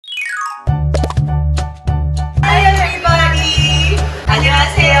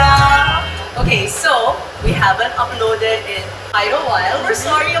Okay, so we haven't uploaded in quite a while. We're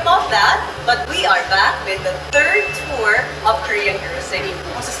sorry about that, but we are back with the third tour of Korean Grocery.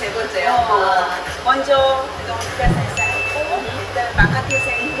 Also, 세 번째요. 먼저 annyeonghaseyo 했고, 그다음에 마카티에서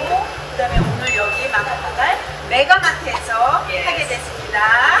했고, 그다음에 오늘 여기 마카파갈 메가마트에서 하게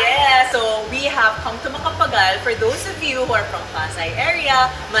됐습니다. Yeah, so we have come to Macapagal for those of you who are from Pasay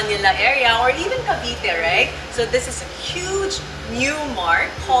area, Manila area, or even Cavite, right? So this is a huge new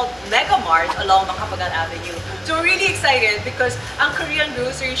mart called Mega Mart along Macapagal Avenue. So we're really excited because ang Korean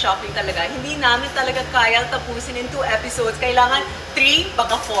grocery shopping talaga, hindi namin talaga kayang tapusin in 2 episodes. Kailangan 3,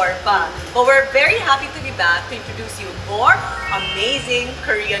 baka 4 pa. But we're very happy to be back to introduce you more amazing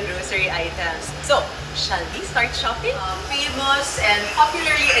Korean grocery items. So, shall we start shopping? Famous and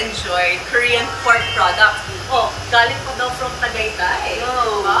popularly enjoyed Korean pork products. Oh, galing pa daw from Tagaytay.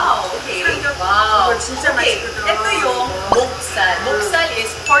 Oh. Wow, okay. Wow. 진짜 Okay, 맛있거든. ito yung moksal. Moksal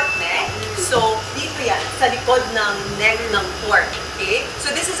is pork neck. So, dito yan, sa likod ng neck ng pork. Okay?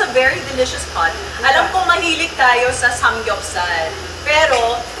 So, this is a very delicious cut. Alam kong mahilig tayo sa samgyeopsal.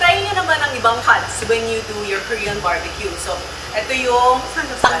 Pero, try nyo naman ang ibang cuts when you do your Korean barbecue. So, ito yung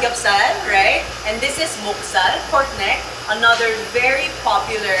samgyeopsal, right? And this is moksal, pork neck, another very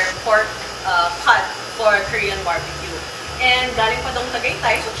popular pork cut for Korean barbecue. And galing pa dong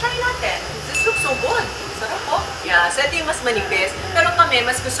Tagaytay, so try natin. This looks so good. Sarap po. Yeah, so ito yung mas manipis. Pero kami,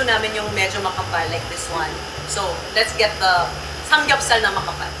 mas gusto namin yung medyo makapal like this one. So, let's get the samgyeopsal na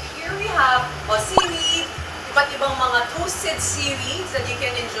makapal. Here we have seaweed, iba't ibang mga toasted seaweeds that you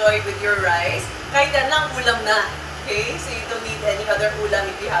can enjoy with your rice. Kahit yan lang, ulam na. Okay? So you don't need any other ulam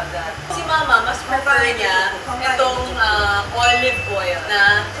if you have that. Si Mama, mas prefer niya itong olive oil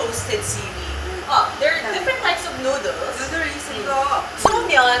na toasted seaweed. There are different types of noodles.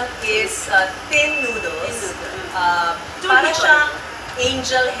 Somyeon is thin noodles. Para siyang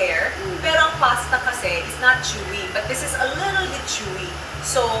angel hair. Pero ang pasta kasi is not chewy. But this is a little bit chewy.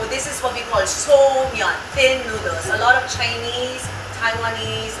 So this is what we call somyeon, thin noodles. A lot of Chinese,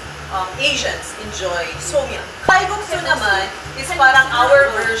 Taiwanese, Asians enjoy somyeon. Kalguksu naman is parang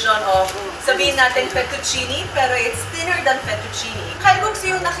our version of, sabihin natin fettuccine, pero it's thinner than fettuccine.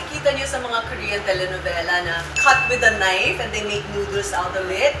 Kalguksu yung nakikita nyo sa mga Korean telenovela na cut with a knife and they make noodles out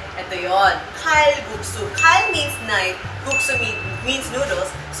of it. Ito yon. Kalguksu. Kal means knife, guksu means noodles,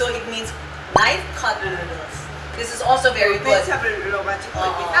 so it means knife cut noodles. This is also very good.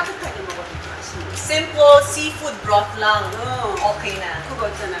 Simple seafood broth lang. Okay na.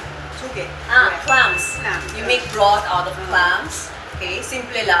 Clams. You make broth out of clams. Okay,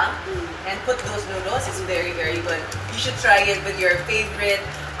 simple lang. And put those noodles. It's very, very good. You should try it with your favorite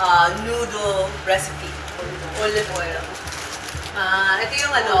noodle recipe. Olive oil. Ito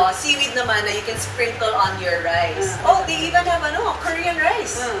yung seaweed naman na you can sprinkle on your rice. Oh, they even have Korean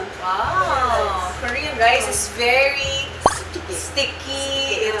rice. Wow. Korean rice is very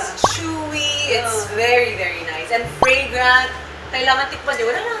sticky. It's chewy. It's very, very nice. And fragrant. Kailangan tikpan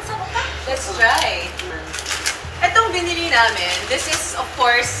din. Wala lang sa mukha. Let's try. Itong binili namin, this is of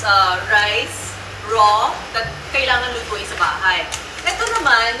course rice, raw, that kailangan lutuin sa bahay. Ito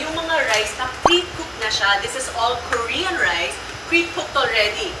naman, yung mga rice na pre-cooked na siya. This is all Korean rice, pre-cooked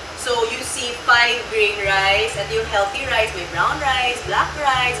already. So you see 5-grain rice, at yung healthy rice, may brown rice, black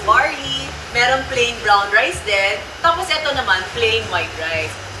rice, barley, meron plain brown rice din. Tapos ito naman, plain white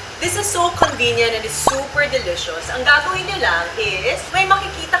rice. This is so convenient and it's super delicious. Ang gagawin niyo lang is, may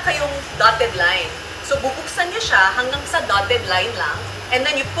makikita kayong dotted line. So, bubuksan niyo siya hanggang sa dotted line lang. And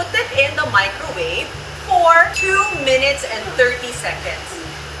then you put it in the microwave for 2 minutes and 30 seconds.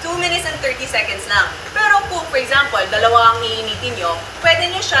 2 minutes and 30 seconds lang. Pero kung, for example, dalawa ang iinitin niyo,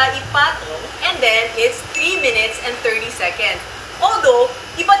 pwede niyo siya ipatong and then it's 3 minutes and 30 seconds. Although,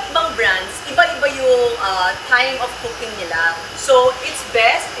 iba't ibang brands, iba-iba yung time of cooking nila. So, it's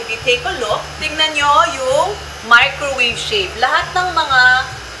best if you take a look, tingnan nyo yung microwave shape. Lahat ng mga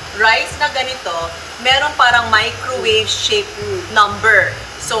rice na ganito, meron parang microwave shape number.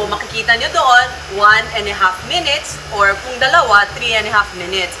 So, makikita nyo doon, 1.5 minutes, or kung dalawa, 3.5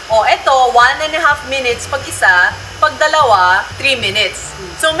 minutes. O, ito, 1.5 minutes pag isa, pag dalawa, 3 minutes.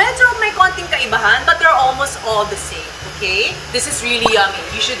 So, medyo may konting kaibahan, but they're almost all the same. Okay? This is really yummy.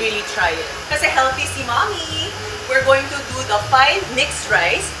 You should really try it. Kasi healthy si Mommy. We're going to do the 5 mixed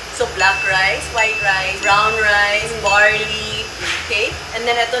rice. So, black rice, white rice, brown rice, barley. Okay? And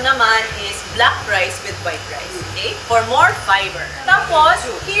then ito naman is black rice with white rice. Okay? For more fiber. Tapos,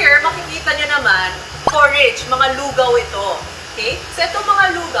 here, makikita nyo naman, porridge, mga lugaw ito. Okay? So, itong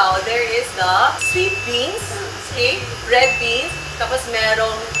mga lugaw, there is the sweet beans, okay? Red beans, tapos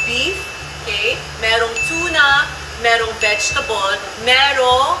merong beef, okay? Merong tuna, merong vegetable,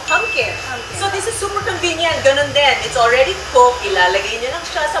 merong pumpkin. So this is super convenient. Ganun din. It's already cooked. Ilalagay nyo lang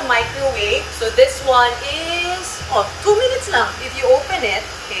siya sa microwave. So this one is, 2 minutes lang. If you open it,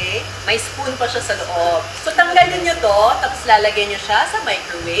 okay, may spoon pa siya sa loob. So tanggalin nyo to, tapos lalagay nyo siya sa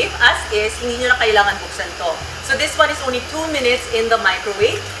microwave. As is, hindi nyo na kailangan buksan to. So this one is only 2 minutes in the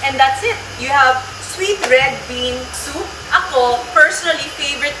microwave. And that's it. You have sweet red bean soup. Ako, personally,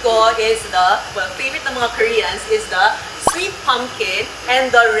 favorite ko is favorite ng mga Koreans is the sweet pumpkin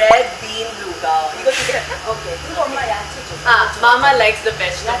and the red bean lugaw. You go to get it? Okay. 이거 엄마 야채 줘. Mama likes the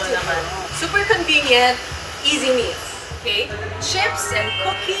vegetable 야채 naman. 줘. Super convenient, easy meals. Okay? Chips and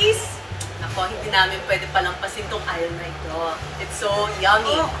cookies. Nako, hindi namin pwede palampasin tong aisle na ito. It's so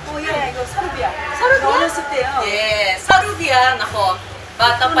yummy. 예, 이거 사루비아. 사루비아? 어렸을 때요. Yes. Sarudia, nako,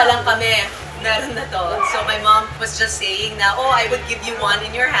 bata pa lang kami. Meron na to. So my mom was just saying na, I would give you one in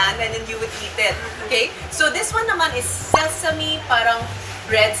your hand and then you would eat it. Okay? So this one naman is sesame parang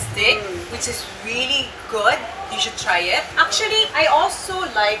breadstick, which is really good. You should try it. Actually, I also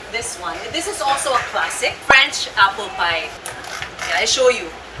like this one. This is also a classic French apple pie. Yeah, I show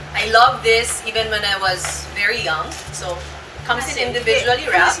you. I love this even when I was very young. So comes in individually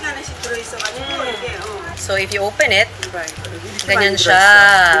wrapped. 하나씩 들어있어가지고 이게 So if you open it, ganyan 많이 siya.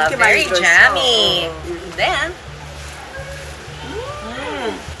 들어있어. 이렇게 많이 Very 들어있어. jammy. Then,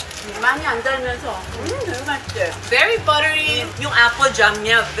 많이 안 달면서 되게 맛있대. very buttery. Yung apple jam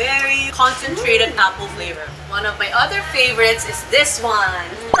niya, very concentrated apple flavor. One of my other favorites is this one.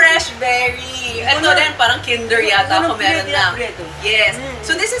 Fresh berry. Ito 이거는- din, parang Kinder yata 이거는 kung meron na. bread. Yes.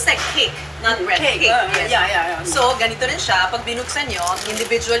 So this is like cake, not bread. Cake. Yes. Yeah. So, ganito rin siya. Pag binuksan nyo,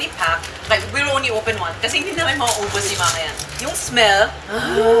 individually packed, like, we'll only open one. Kasi hindi namin mauubos yung mga yan. Yung smell,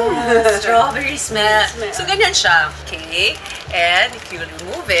 strawberry smell. So, ganyan siya. Okay. And if you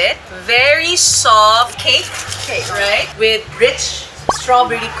remove it, very soft cake, right? With rich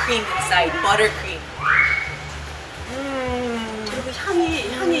strawberry cream inside, buttercream. 그리고 향이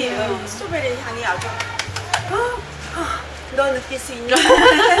스트로베리 향이 아주 너 느낄 수 있니?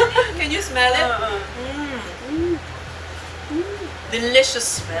 Can you smell it?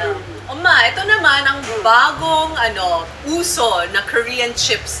 Delicious smell. Oma, ito naman ang bagong uso na Korean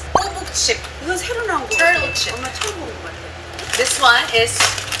chips. Bubuk chip. 이건 새로 나온 거 Turtle chip. 엄마 처음 먹은 거 같아. This one is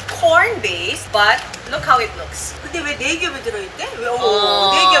corn-based, but look how it looks. 근데 왜 4겹이 들어있대? 왜?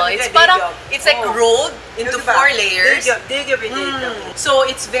 Oh, 4겹이 it's parang, it's like rolled into 4 layers. 4겹이 들어있다고. So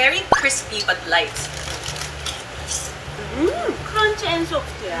it's very crispy but light. 크런치 앤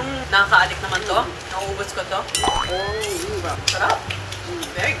소프트야. Nakakaalik naman to. Nauubos ko to. 이거 봐. Sarap.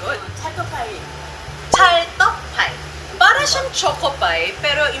 Very good. 찰떡파이. Chaltok pie. Para siyang choco pie,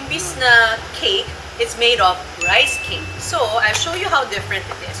 pero imbis na cake, it's made of rice cake. So, I'll show you how different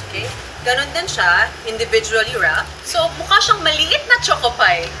it is, okay? Ganon din siya, individually wrapped. So, mukha siyang maliit na choco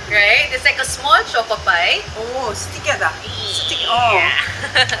pie, right? It's like a small choco pie. 오, 스티키하다. 스티키.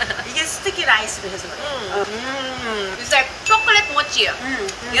 이게 스티키 라이스로 해서 그래. It's like chocolate mochi.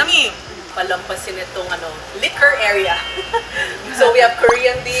 Yummy! Palampasin itong liquor area. So we have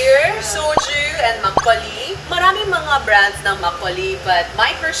Korean beer, soju, and makgeolli. Maraming mga brands ng makgeolli, but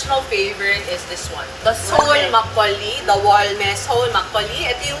my personal favorite is this one. The Seoul makgeolli, the Walme Seoul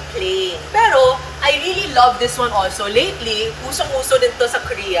makgeolli. Ito yung plain. Pero, I really love this one also. Lately, usong-uso din to sa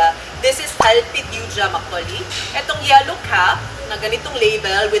Korea. This is Halpit Yuja makgeolli. Itong yellow cap, na ganitong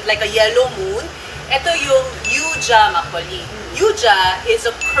label with like a yellow moon. Ito yung Yuja makgeolli. Yuja is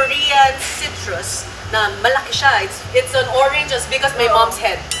a Korean citrus na malaki siya. It's an orange as big as my mom's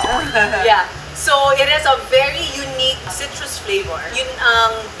head. Yeah. So, it has a very unique citrus flavor. Yun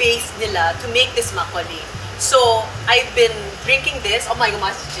ang base nila to make this makgeolli. So, I've been drinking this. Oh my God,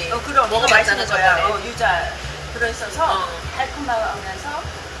 Master J. 그럼 이거 먹어봤잖아, 맛있는 거야. 저번에. 유자 들어있어서 달콤하면서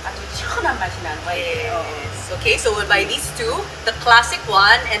아주 시원한 맛이 나는 거야. Yes. Okay, so we'll buy these two. The classic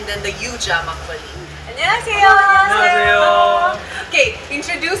one and then the Yuja makgeolli. 안녕하세요. 안녕하세요. Okay,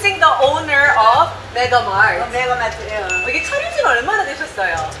 introducing the owner of Mega Mart. 메가마트예요. 이게 차린 지는 얼마나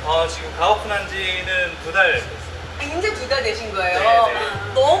되셨어요? 지금 가오픈한 지는 2달 됐어요. 이제 2달 되신 거예요.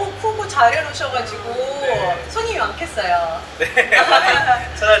 네. 너무 크고 잘 해놓으셔가지고 네. 손님이 많겠어요. 네,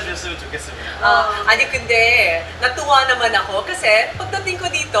 많이 찾아주셨으면 좋겠습니다. 아니 근데 natuwa naman ako kasi pagdating ko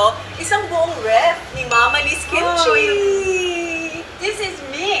dito, isang buong ref ni Mama Liz Kimchi. This is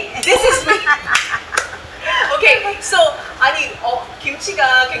me. This is me. Okay, so 아니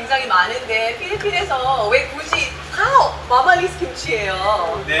김치가 굉장히 많은데 필리핀에서 왜 굳이 Mama Liz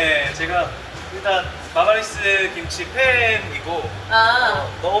Kimchi예요? 네, 제가 일단 마마리스 김치 팬이고 아.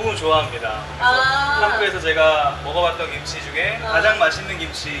 너무 좋아합니다. 그래서 한국에서 제가 먹어봤던 김치 중에 가장 맛있는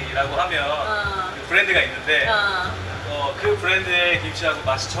김치라고 하면 그 브랜드가 있는데 그 브랜드의 김치하고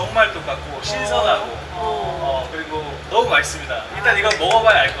맛이 정말 똑같고 신선하고 그리고 너무 맛있습니다. 일단 이건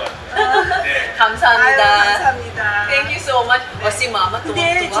먹어봐야 알 것 같아요. 네. 감사합니다. 아유, 감사합니다. Thank you so much. si Mama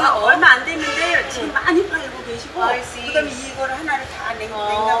근데 지금 tuwang-tuwa. 얼마 안 됐는데 지금 많이 팔고 계시고 I see. 그다음에 이거를 하나를 다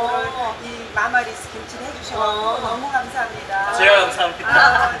냉장고를 이 마마리스 김치를 해주셔서 너무 감사합니다. 제가 감사합니다.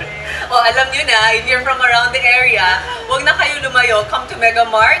 아, 네. Alam nyo na, if you're from around the area, wag na kayo lumayo. Come to Mega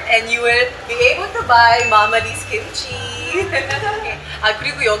Mart and you will be able to buy Mama Lee's kimchi.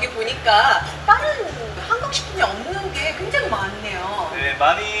 그리고 여기 보니까 다른 한국 식품이 없는 게 굉장히 많네요. 네,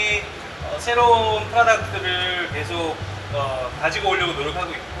 많이 새로운 프로덕트를 계속 가지고 오려고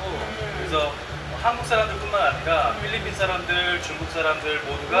노력하고 있고 그래서 한국 사람들뿐만 아니라 필리핀 사람들, 중국 사람들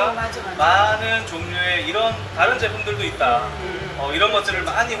모두가 맞아. 많은 종류의 이런 다른 제품들도 있다. 이런 것들을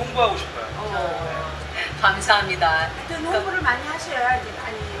많이 홍보하고 싶어요. 감사합니다. 하여튼 홍보를 많이 하셔야 이제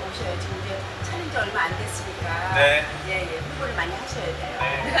많이 오셔요. 지금 이제 촬영지 얼마 안 됐으니까. 네. 예, 홍보를 많이 하셔야 돼요.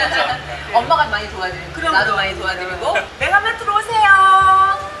 네, 감사합니다. 엄마가 많이 도와드리고, 그럼, 나도 그럼. 많이 도와드리고. 메가마트로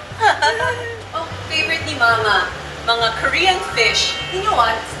오세요. Favorite ni Mama, mga Korean fish. You know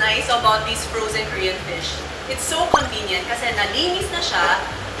what? It's nice about these frozen Korean fish. It's so convenient kasi nalinis na siya.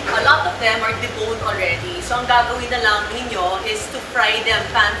 A lot of them are deboned already. So ang gagawin na lang ninyo is to fry them,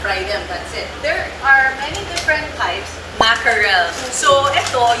 pan fry them. That's it. There are many different types. Mackerel. So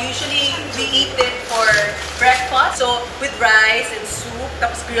ito, usually we eat it for breakfast. So with rice and soup,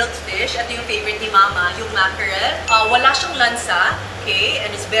 tapos grilled fish. Ito yung favorite ni Mama, yung mackerel. Wala siyang lansa, okay? And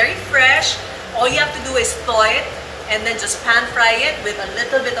it's very fresh. All you have to do is thaw it and then just pan fry it with a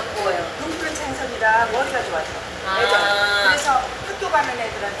little bit of oil. 동물 생선이라 머리가 좋아서. 애들. 그래서 학교 가는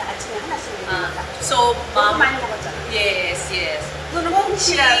애들한테 아침에 하나씩 먹으니까. So, 너무 많이 먹었잖아. yes. 그거는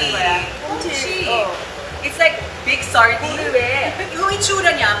홍치라는 거야. 홍치. It's like big sardine. 우리 왜? Yung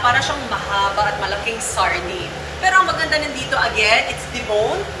itsura niya, para siyang mahaba at malaking sardine. Pero ang maganda nandito, again, it's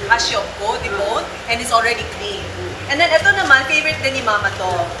deboned, hashiokko, deboned, and it's already clean. And then ito naman, favorite din ni Mama to,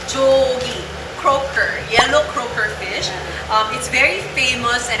 jogi, croaker, yellow croaker fish. It's very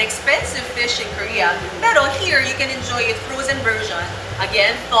famous and expensive fish in Korea. Pero here, you can enjoy it frozen version.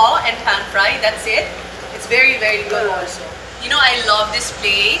 Again, thaw and pan fry, that's it. It's very, very good also. You know, I love this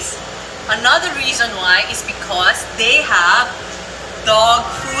place. Another reason why is because they have dog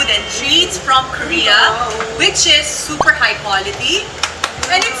food and treats from Korea, which is super high quality,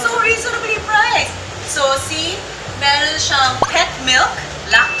 and it's so reasonably priced. So see, meron siyang pet milk,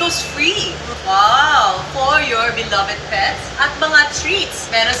 lactose-free. Wow! For your beloved pets. At mga treats,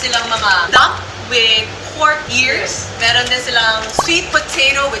 meron silang mga duck with pork ears. Meron din silang sweet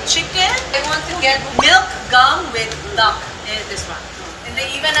potato with chicken. I want to get milk gum with duck. This one. And they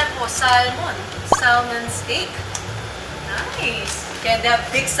even have salmon steak. Nice. Okay, they have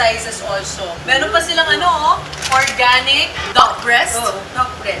big sizes also. Meron pa silang organic duck breast.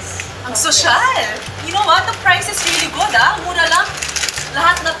 Dog breast. Ang sosyal. You know what? The price is really good, Mura lang.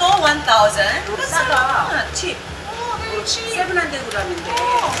 Lahat na to, 1,000. That's Sarap. cheap. Oh, very cheap. 700g인데.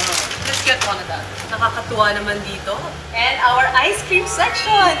 Let's get one of that. Nakakatuwa naman dito. And our ice cream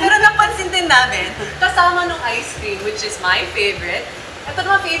section. Pero napansin din namin, kasama ng ice cream, which is my favorite. Ito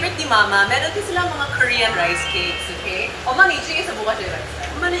naman favorite ni Mama, meron din silang mga Korean rice cakes, okay? Mami, sige sa bukas yung rice cake.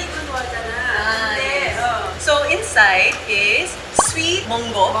 엄마는 이거 좋아하잖아. Yes. 근데, So inside is sweet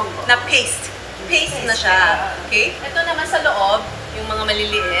munggo na paste. Paste na siya. Okay? Ito naman sa loob, yung mga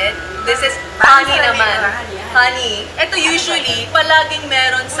maliliit. This is honey naman. Honey. Ito usually, palaging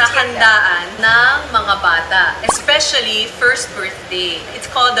meron sa handaan ng mga bata. Especially first birthday. It's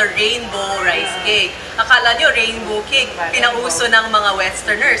called the rainbow rice cake. Akala nyo, rainbow cake, pinauso ng mga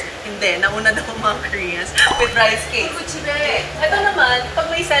westerners. Hindi, nauna daw mga Koreans with rice cake. Ito naman, pag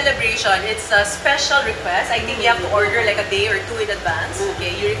may celebration, it's a special request. I think you have to order like a day or two in advance.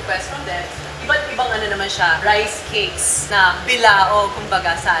 Okay, you request from them. Iba't ibang naman siya, rice cakes na bilao,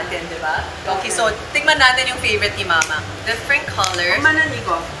 kumbaga sa atin, di ba? Okay, so tignan natin yung favorite ni Mama. Different colors. 엄마는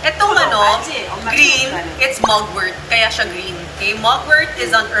이거. Itong 알지? 엄마 green, 좋아하는. it's mugwort, kaya siya green. Okay, mugwort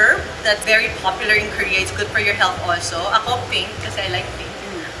is an herb that's very popular in Korea. It's good for your health also. Ako pink, kasi I like pink.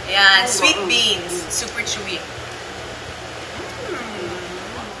 Ayan, sweet beans, super chewy.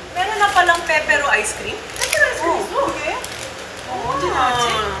 Meron na palang pepero ice cream. Pepero ice cream, okay. 언제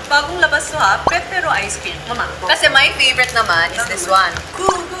나왔지? Bagong labas to pepero ice cream. Mama. Kasi my favorite naman is this one.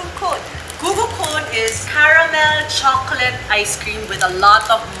 Gugu cone. Gugu cone is caramel chocolate ice cream with a lot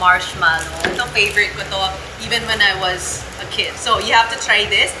of marshmallow. Ito favorite ko to even when I was a kid. So you have to try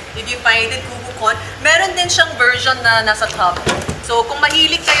this. If you find it, Gugu bukon. Meron din siyang version na nasa top. So, kung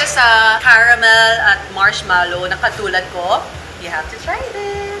mahilig kayo sa caramel at marshmallow na katulad ko, you have to try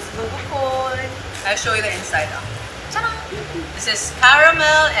this. Bukon. I'll show you the inside. Ta-da! This is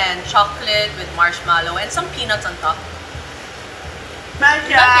caramel and chocolate with marshmallow and some peanuts on top.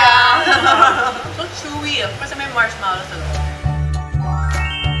 Gaja! So chewy. Kasi may marshmallow sa loob.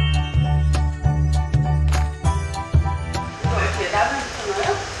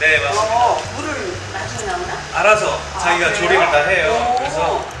 네, 맞습니다. 물을 나중에 나오나? 알아서 자기가 그래요? 조립을 다 해요. 오.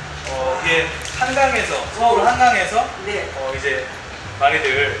 그래서 이게 한강에서, 서울 한강에서 네. 이제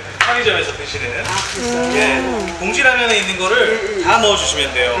많이들 편의점에서 드시는 그래요? 예, 봉지라면에 있는 거를 다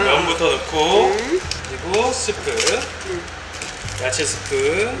넣어주시면 돼요. 면부터 넣고 그리고 스프, 야채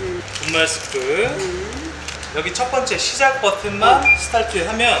스프, 분말 스프. 여기 첫 번째 시작 버튼만 스타트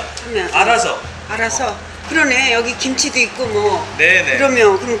하면 알아서 그러네. 여기 김치도 있고 뭐. 네네.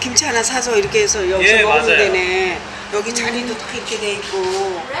 그럼 김치 하나 사서 이렇게 해서 여기서 예, 먹으면 맞아요. 되네. 여기 자리도 다 이렇게 돼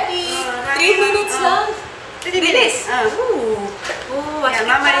있고. Ready? 3 minutes lang. 3 minutes. Oh, 야,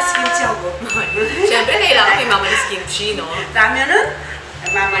 마마리스 김치하고. Siyempre, kailangan may mamalis kimchi, no? 라면은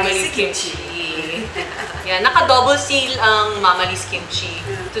마마리스 Mamalis 김치. kimchi. Yan, naka-double seal ang mamalis kimchi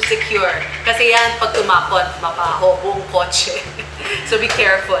to secure. Kasi yan, pag tumapot, mapaho buong kotse. So be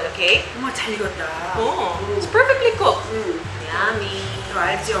careful, okay? 어머, 잘 익었다. Oh, it's perfectly cooked. Yummy. 또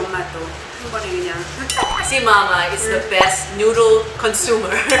알지, 엄마 또. 한 번에 그냥. Si Mama is the best noodle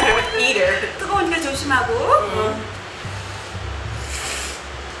consumer, eater. 뜨거우니까 조심하고.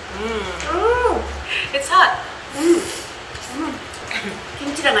 It's hot.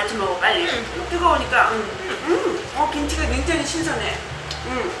 김치랑 같이 먹어, 빨리. 뜨거우니까. 김치가 굉장히 신선해.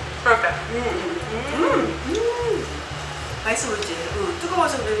 Perfect. 맛있어 보이지?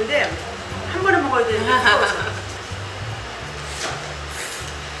 뜨거워서 그러는데 한 번에 먹어야 되는데 뜨거워서.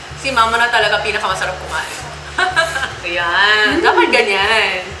 Si Mama na talaga pinakamasarap kumain. Ayan. Dapat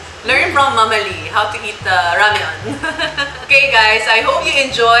ganyan. Learn from Mama Lee how to eat ramyeon. Okay guys, I hope you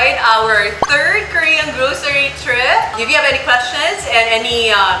enjoyed our third Korean grocery trip. If you have any questions and any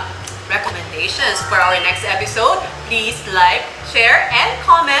recommendations for our next episode, please like, share, and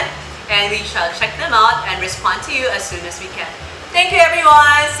comment. And we shall check them out and respond to you as soon as we can. Thank you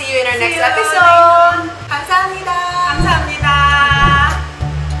everyone. See you in our next episode. 감사합니다. 감사합니다.